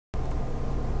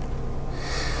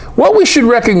What we should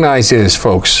recognize is,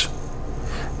 folks,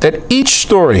 that each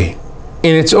story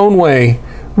in its own way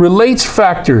relates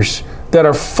factors that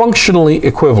are functionally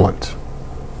equivalent.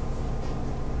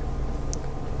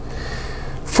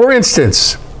 For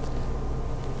instance,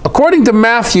 according to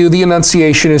Matthew, the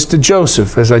Annunciation is to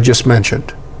Joseph, as I just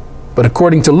mentioned. But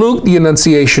according to Luke, the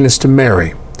Annunciation is to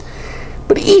Mary.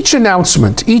 But each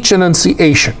announcement, each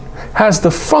Annunciation, has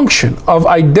the function of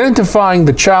identifying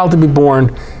the child to be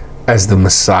born as the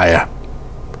Messiah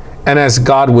and as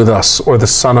God with us, or the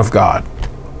Son of God.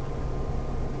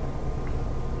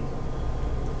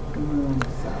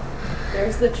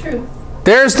 There's the truth.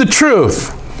 There's the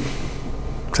truth.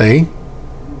 See?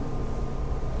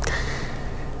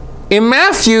 In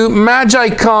Matthew, Magi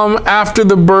come after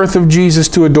the birth of Jesus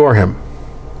to adore him.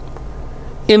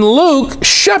 In Luke,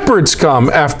 shepherds come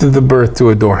after the birth to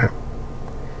adore him.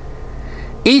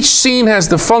 Each scene has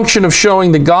the function of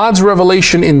showing that God's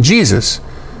revelation in Jesus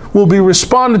will be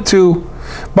responded to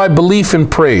by belief and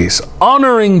praise,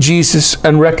 honoring Jesus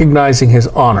and recognizing his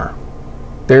honor.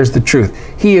 There's the truth.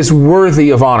 He is worthy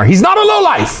of honor. He's not a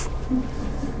lowlife.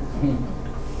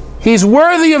 He's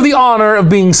worthy of the honor of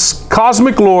being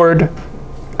cosmic Lord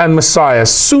and Messiah,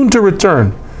 soon to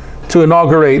return to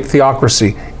inaugurate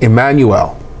theocracy,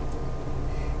 Emmanuel.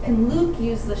 And Luke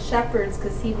used the shepherds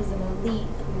because he was an elite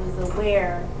who was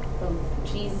aware of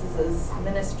Jesus'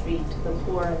 ministry to the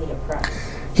poor and the oppressed.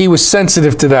 He was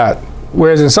sensitive to that,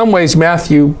 whereas in some ways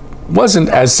Matthew wasn't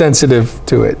as sensitive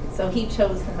to it. So he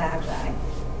chose the Magi.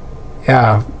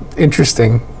 Yeah,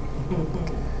 interesting.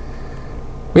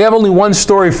 We have only one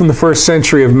story from the first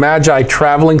century of Magi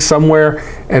traveling somewhere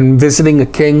and visiting a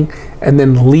king and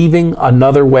then leaving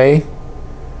another way.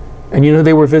 And you know who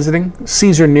they were visiting?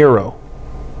 Caesar Nero.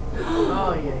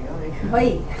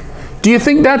 Do you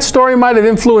think that story might have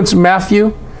influenced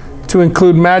Matthew to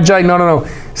include Magi? No.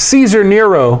 Caesar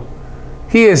Nero,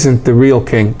 he isn't the real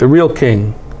king. The real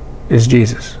king is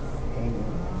Jesus.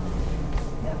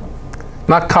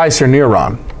 Not Kaiser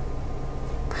Neron.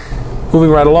 Moving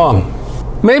right along.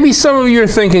 Maybe some of you are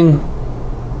thinking,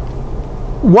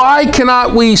 why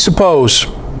cannot we suppose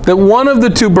that one of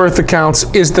the two birth accounts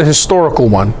is the historical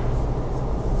one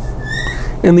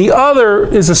and the other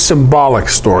is a symbolic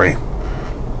story?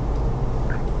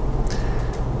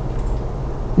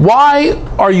 Why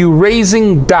are you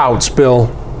raising doubts, Bill,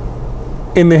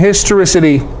 in the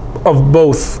historicity of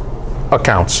both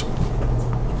accounts?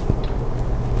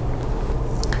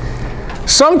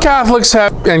 Some Catholics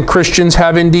and Christians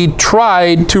have indeed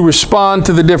tried to respond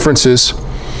to the differences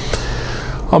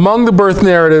among the birth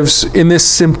narratives in this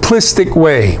simplistic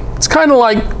way. It's kind of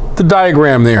like the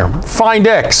diagram there. Find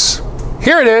X.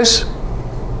 Here it is.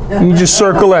 And you just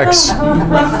circle X.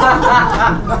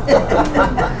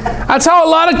 That's how a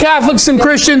lot of Catholics and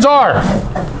Christians are.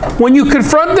 When you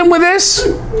confront them with this,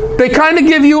 they kind of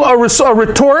give you a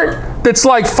retort that's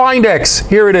like, find X.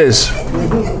 Here it is.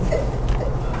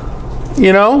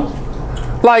 You know?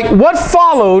 Like, what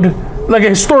followed, like a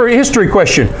history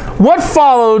question, what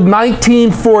followed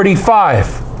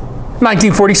 1945?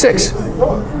 1946.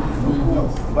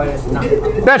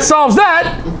 That solves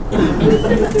that.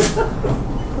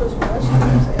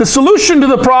 The solution to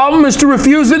the problem is to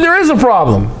refuse that there is a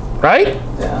problem, right?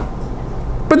 Yeah.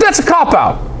 But that's a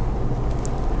cop-out.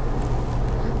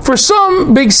 For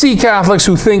some Big C Catholics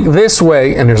who think this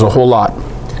way, and there's a whole lot,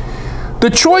 the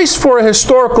choice for a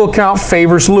historical account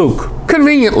favors Luke,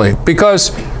 conveniently,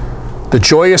 because the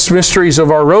joyous mysteries of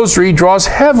our rosary draws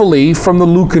heavily from the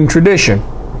Lucan tradition.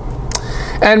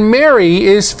 And Mary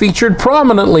is featured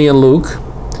prominently in Luke,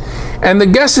 and the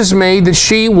guess is made that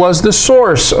she was the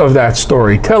source of that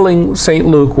story, telling St.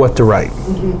 Luke what to write.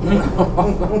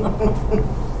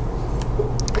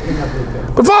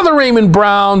 But Father Raymond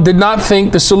Brown did not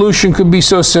think the solution could be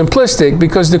so simplistic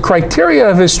because the criteria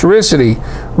of historicity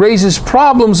raises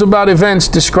problems about events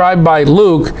described by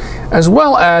Luke as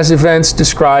well as events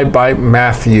described by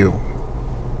Matthew.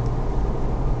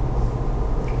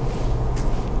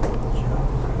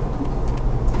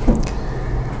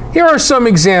 Here are some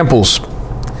examples.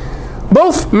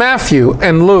 Both Matthew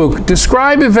and Luke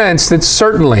describe events that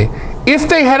certainly, if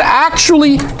they had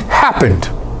actually happened,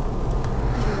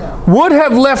 would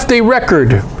have left a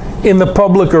record in the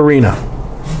public arena.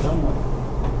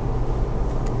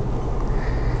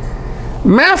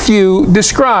 Matthew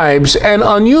describes an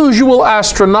unusual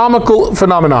astronomical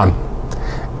phenomenon,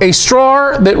 a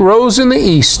star that rose in the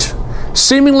east,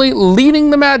 seemingly leading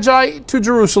the Magi to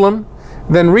Jerusalem,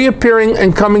 then reappearing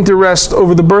and coming to rest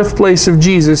over the birthplace of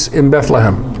Jesus in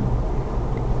Bethlehem.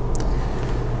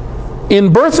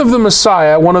 In Birth of the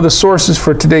Messiah, one of the sources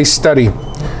for today's study,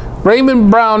 Raymond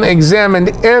Brown examined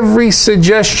every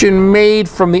suggestion made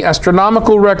from the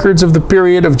astronomical records of the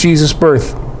period of Jesus'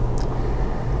 birth.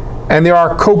 And there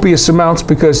are copious amounts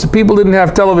because the people didn't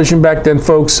have television back then,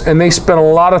 folks, and they spent a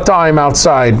lot of time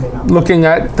outside looking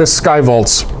at the sky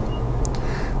vaults.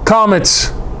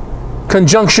 Comets,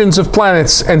 conjunctions of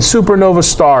planets, and supernova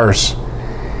stars.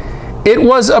 It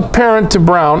was apparent to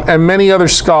Brown and many other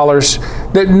scholars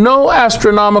that no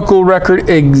astronomical record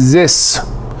exists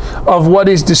of what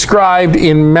is described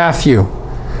in Matthew,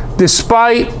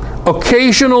 despite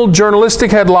occasional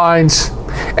journalistic headlines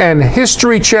and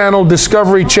History Channel,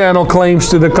 Discovery Channel claims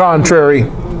to the contrary.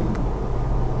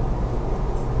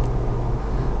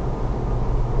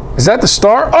 Is that the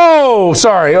star? Oh,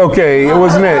 sorry. Okay, it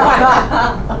wasn't it.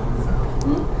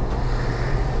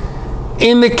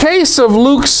 In the case of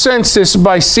Luke's census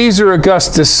by Caesar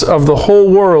Augustus of the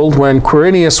whole world when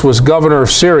Quirinius was governor of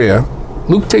Syria,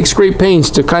 Luke takes great pains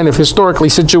to kind of historically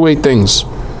situate things.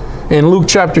 In Luke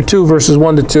chapter 2, verses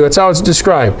 1 to 2, that's how it's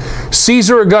described.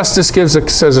 Caesar Augustus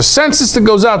says a census that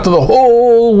goes out to the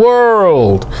whole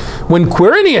world when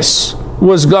Quirinius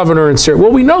was governor in Syria.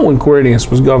 Well, we know when Quirinius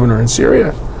was governor in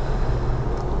Syria.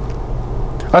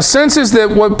 A census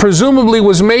that what presumably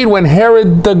was made when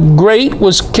Herod the Great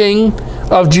was king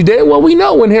of Judea. Well, we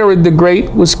know when Herod the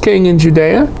Great was king in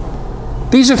Judea.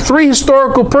 These are three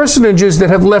historical personages that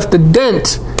have left a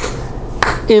dent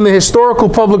in the historical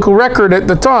public record at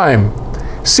the time.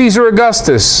 Caesar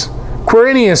Augustus,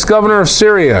 Quirinius, governor of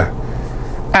Syria,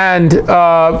 and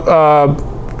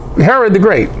Herod the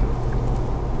Great.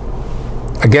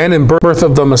 Again, in Birth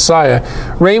of the Messiah,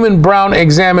 Raymond Brown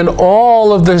examined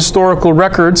all of the historical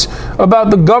records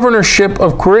about the governorship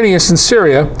of Quirinius in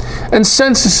Syria and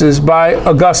censuses by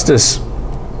Augustus.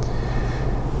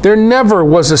 There never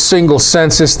was a single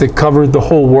census that covered the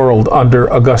whole world under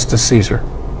Augustus Caesar.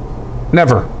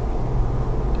 Never.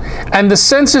 And the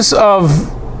census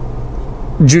of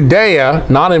Judea,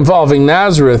 not involving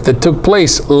Nazareth, that took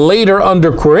place later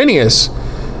under Quirinius,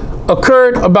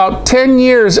 occurred about 10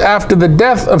 years after the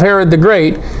death of Herod the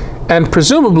Great and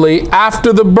presumably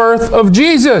after the birth of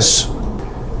Jesus.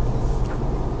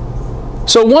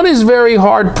 So one is very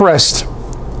hard-pressed,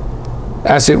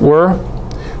 as it were,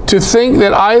 to think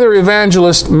that either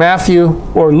evangelist, Matthew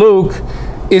or Luke,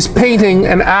 is painting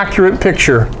an accurate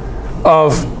picture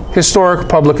of historic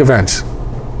public events.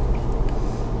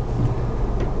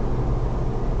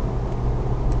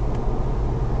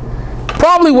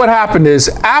 Probably what happened is,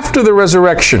 after the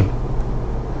resurrection,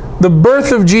 the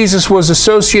birth of Jesus was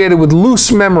associated with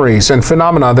loose memories and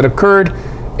phenomena that occurred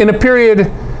in a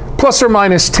period plus or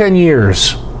minus 10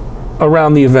 years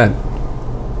around the event.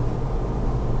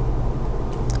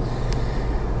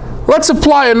 Let's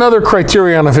apply another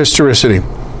criterion of historicity.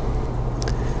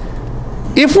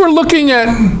 If we're looking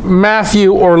at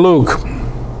Matthew or Luke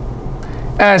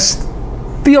as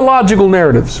theological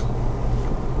narratives,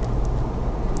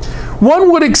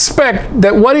 one would expect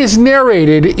that what is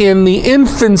narrated in the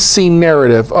infancy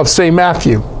narrative of, say,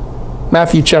 Matthew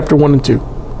chapter 1 and 2,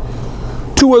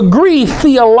 to agree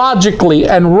theologically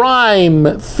and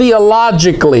rhyme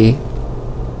theologically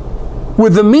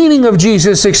with the meaning of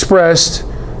Jesus expressed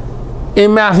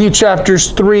in Matthew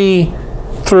chapters 3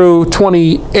 through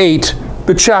 28,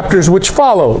 the chapters which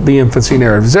follow the infancy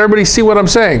narrative. Does everybody see what I'm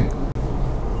saying?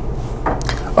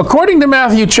 According to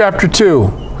Matthew chapter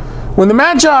 2, when the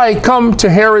Magi come to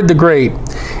Herod the Great,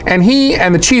 and he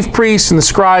and the chief priests and the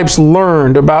scribes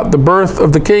learned about the birth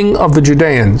of the king of the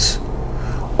Judeans,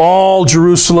 all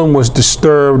Jerusalem was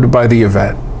disturbed by the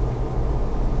event.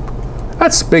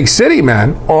 That's a big city,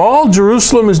 man. All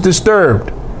Jerusalem is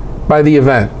disturbed by the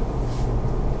event.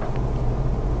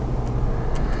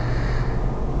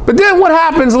 But then what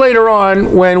happens later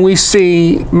on when we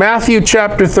see Matthew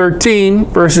chapter 13,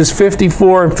 verses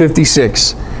 54 and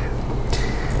 56?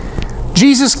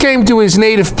 Jesus came to his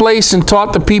native place and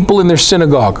taught the people in their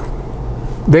synagogue.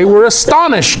 They were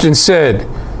astonished and said,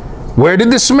 "Where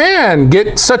did this man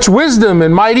get such wisdom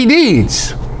and mighty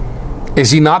deeds?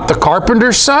 Is he not the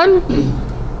carpenter's son?"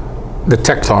 The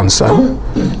tekton's son.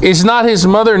 "Is not his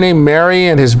mother named Mary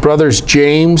and his brothers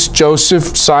James,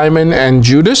 Joseph, Simon, and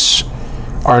Judas?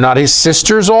 Are not his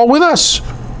sisters all with us?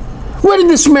 Where did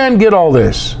this man get all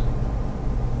this?"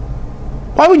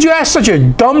 Why would you ask such a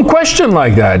dumb question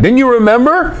like that? Didn't you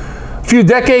remember a few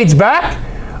decades back?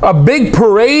 A big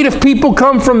parade of people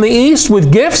come from the east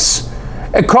with gifts.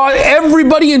 And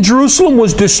everybody in Jerusalem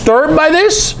was disturbed by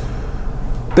this.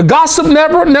 The gossip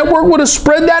network would have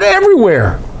spread that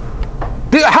everywhere.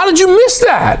 How did you miss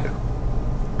that?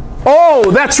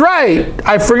 Oh, that's right.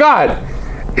 I forgot.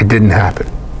 It didn't happen.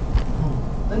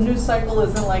 The news cycle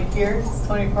isn't like here. It's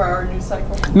 24-hour news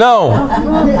cycle. No.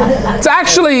 It's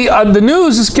actually, the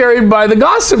news is carried by the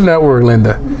gossip network,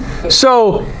 Linda.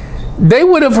 So they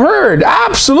would have heard,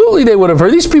 absolutely they would have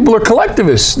heard. These people are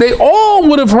collectivists. They all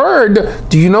would have heard,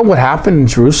 do you know what happened in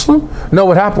Jerusalem? No,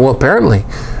 what happened? Well, apparently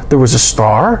there was a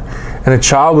star and a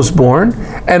child was born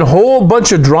and a whole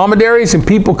bunch of dromedaries and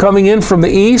people coming in from the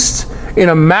east in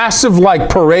a massive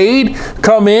parade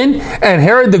come in, and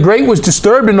Herod the Great was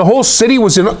disturbed and the whole city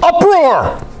was in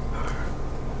uproar.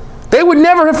 They would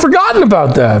never have forgotten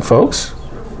about that, folks.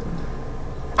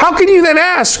 How can you then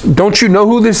ask, don't you know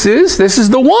who this is? This is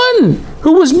the one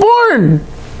who was born.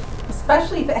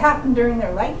 Especially if it happened during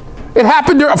their life. It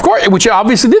happened during, of course, which it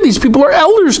obviously did. These people are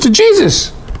elders to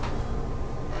Jesus.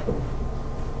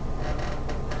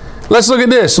 Let's look at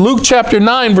this. Luke chapter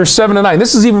 9, verse 7 to 9.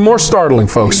 This is even more startling,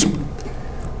 folks.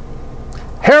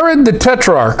 Herod the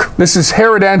Tetrarch, this is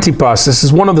Herod Antipas. This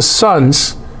is one of the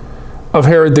sons of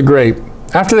Herod the Great.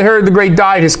 After Herod the Great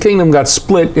died, his kingdom got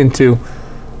split into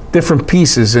different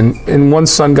pieces, and one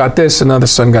son got this, another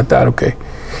son got that. Okay.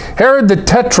 Herod the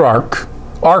Tetrarch,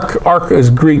 arch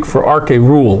is Greek for arche,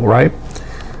 rule, right?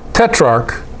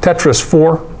 Tetrarch, tetras,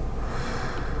 4.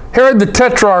 Herod the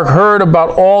Tetrarch heard about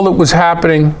all that was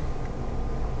happening,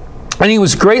 and he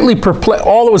was greatly perplexed.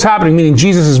 All that was happening, meaning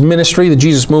Jesus' ministry, the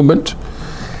Jesus movement.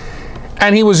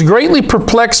 And he was greatly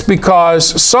perplexed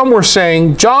because some were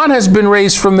saying, John has been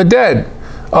raised from the dead.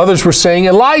 Others were saying,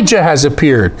 Elijah has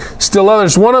appeared. Still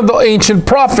others, one of the ancient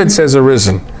prophets has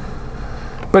arisen.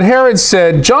 But Herod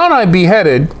said, John I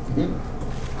beheaded.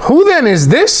 Who then is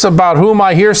this about whom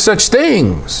I hear such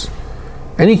things?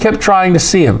 And he kept trying to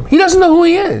see him. He doesn't know who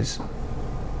he is.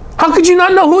 How could you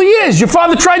not know who he is? Your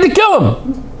father tried to kill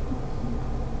him.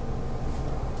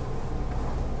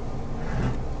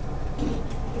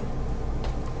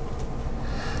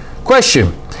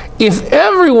 Question. If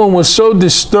everyone was so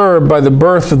disturbed by the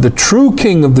birth of the true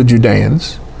king of the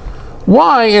Judeans,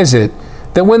 why is it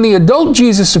that when the adult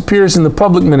Jesus appears in the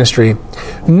public ministry,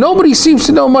 nobody seems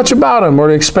to know much about him or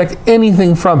to expect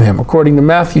anything from him, according to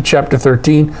Matthew chapter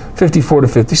 13, 54 to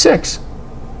 56?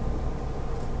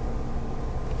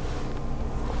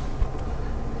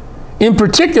 In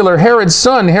particular, Herod's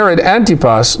son, Herod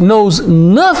Antipas, knows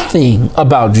nothing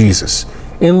about Jesus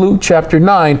in Luke chapter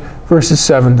 9, verses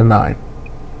 7 to 9.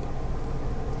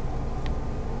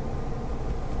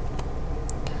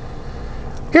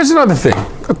 Here's another thing.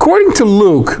 According to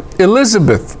Luke,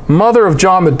 Elizabeth, mother of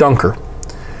John the Dunker,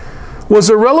 was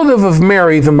a relative of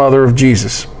Mary, the mother of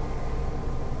Jesus.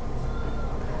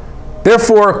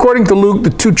 Therefore, according to Luke, the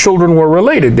two children were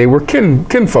related. They were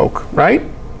kinfolk, right?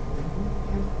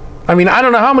 I mean, I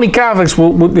don't know how many Catholics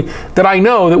that I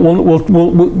know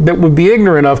that would be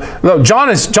ignorant of. No, John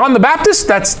the Baptist.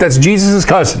 That's Jesus'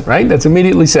 cousin, right? That's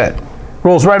immediately said.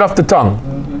 Rolls right off the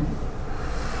tongue.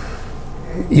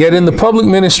 Yet in the public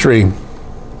ministry,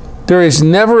 there is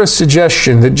never a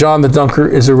suggestion that John the Dunker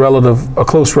is a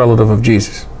close relative of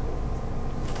Jesus.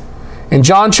 In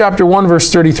John chapter 1,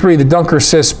 verse 33, the Dunker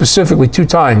says specifically 2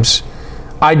 times,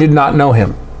 I did not know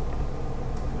him.